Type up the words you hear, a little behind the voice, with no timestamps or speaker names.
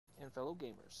fellow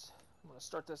gamers. I'm going to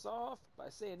start this off by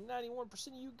saying 91%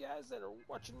 of you guys that are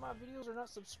watching my videos are not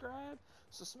subscribed,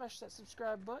 so smash that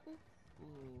subscribe button.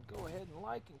 And go ahead and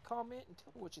like and comment and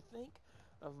tell me what you think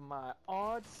of my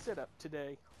odd setup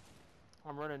today.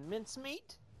 I'm running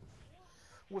Mincemeat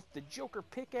with the Joker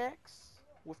pickaxe,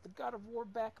 with the God of War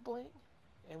back bling,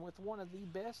 and with one of the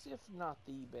best, if not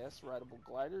the best, rideable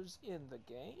gliders in the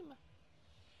game,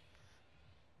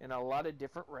 and a lot of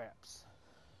different wraps.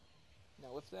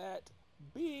 Now with that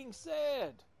being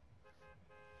said,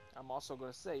 I'm also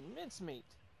going to say Mincemeat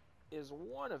is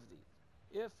one of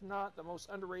the, if not the most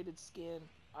underrated skin,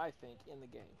 I think, in the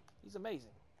game. He's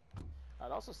amazing.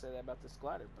 I'd also say that about this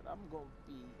glider, but I'm going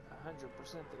to be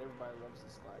 100% that everybody loves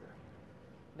this glider.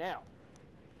 Now,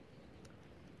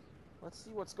 let's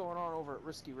see what's going on over at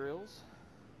Risky Reels.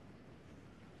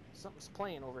 Something's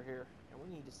playing over here, and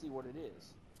we need to see what it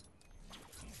is.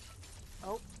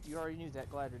 Oh, you already knew that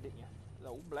glider, didn't you? The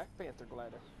old Black Panther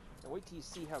glider. Now wait till you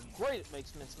see how great it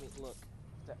makes Mincemeat look.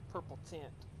 That purple tint.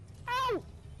 Ow!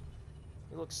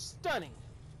 It looks stunning.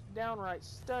 Downright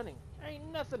stunning.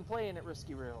 Ain't nothing playing at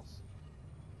Risky Reels.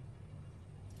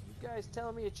 You guys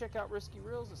telling me to check out Risky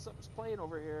Reels and something's playing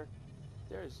over here.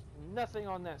 There's nothing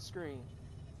on that screen.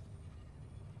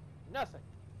 Nothing.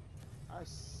 I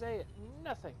say it,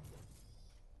 nothing.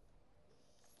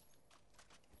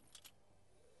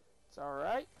 It's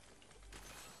alright.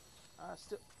 I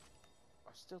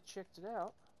still checked it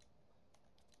out.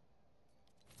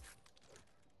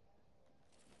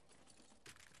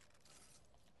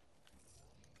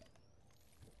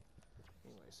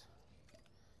 Anyways,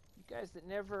 you guys that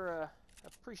never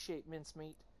appreciate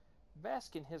Mincemeat,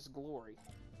 bask in his glory.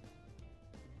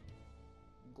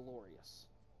 Glorious.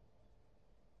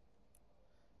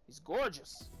 He's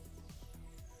gorgeous.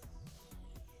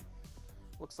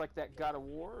 Looks like that God of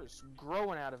War is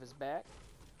growing out of his back.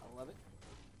 I love it.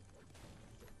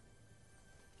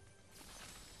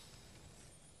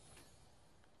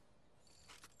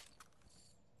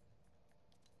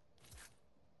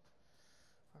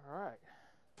 Alright.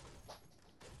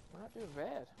 We're not doing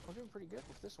bad. We're doing pretty good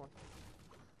with this one.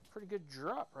 Pretty good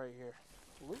drop right here.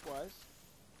 Loot-wise.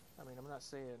 I mean, I'm not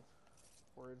saying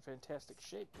we're in fantastic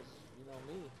shape, because, you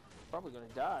know me, probably going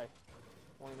to die.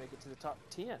 Only make it to the top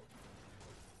 10.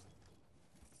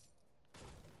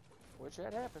 Which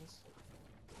that happens.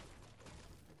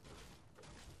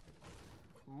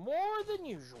 More than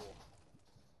usual.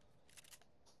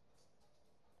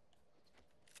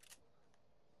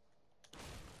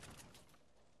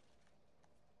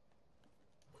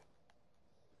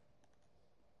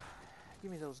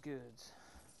 Give me those goods.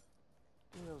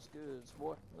 Give me those goods,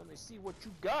 boy. Let me see what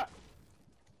you got.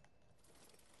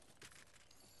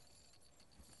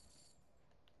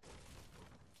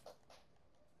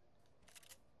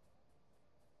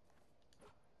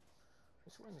 I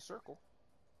guess we're in the circle.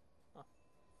 Huh.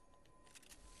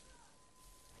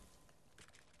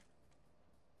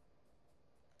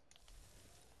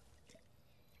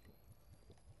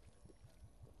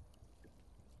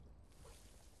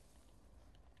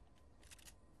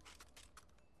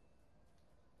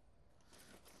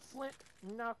 Flint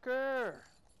knocker.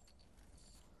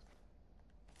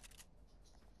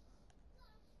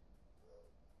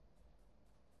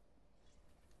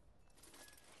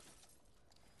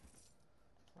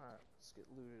 Alright, let's get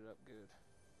looted up good.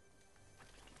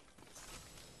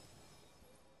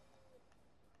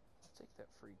 I'll take that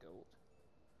free gold.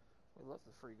 We love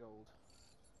the free gold.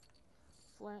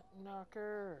 Flint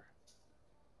knocker.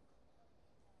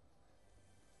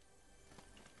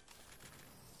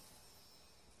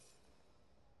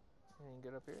 Anything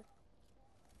good up here?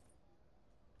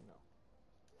 No.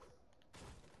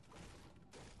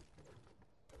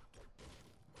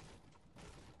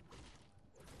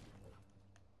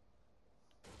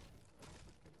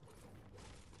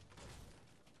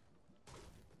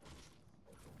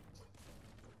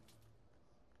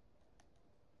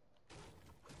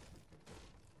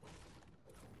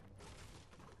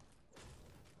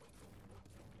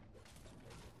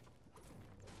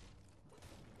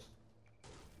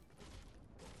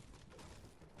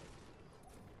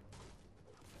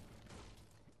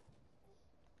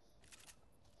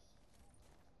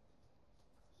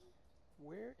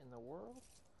 Where in the world?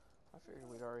 I figured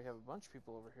we'd already have a bunch of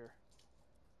people over here.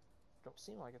 Don't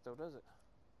seem like it though, does it?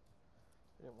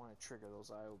 I didn't want to trigger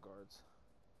those IO guards.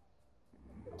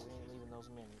 But we ain't leaving those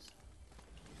minis.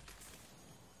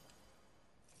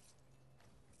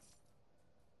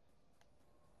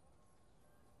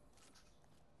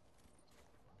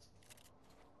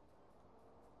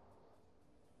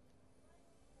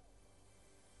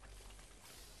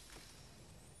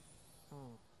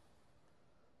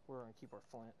 We're going to keep our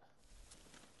flint.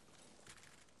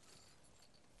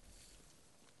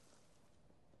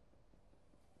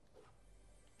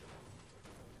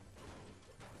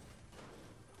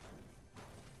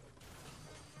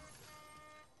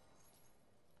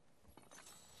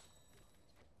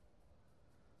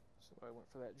 So I went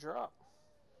for that drop.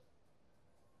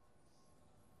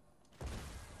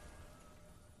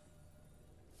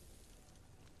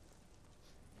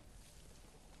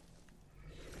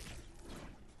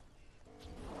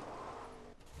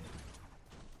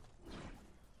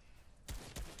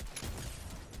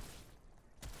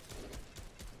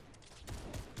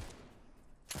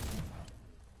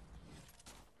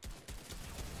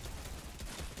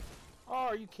 Oh,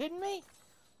 are you kidding me?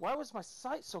 Why was my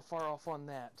sight so far off on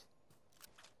that?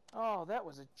 Oh, that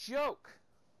was a joke.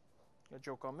 A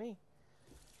joke on me.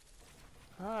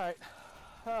 Alright.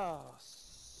 Oh,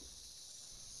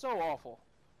 so awful.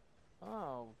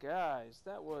 Oh, guys,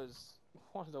 that was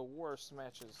one of the worst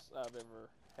matches I've ever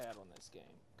had on this game.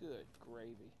 Good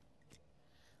gravy.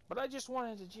 But I just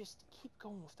wanted to just keep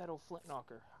going with that old flint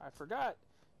knocker. I forgot.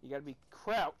 You gotta be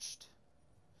crouched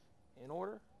in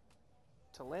order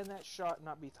to land that shot and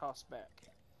not be tossed back.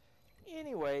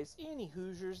 Anyways, any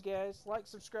Hoosiers, guys, like,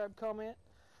 subscribe, comment.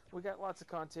 We got lots of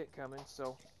content coming,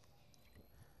 so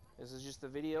this is just a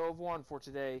video of one for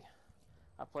today.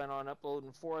 I plan on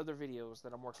uploading 4 other videos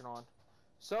that I'm working on.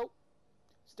 So,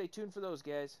 stay tuned for those,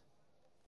 guys.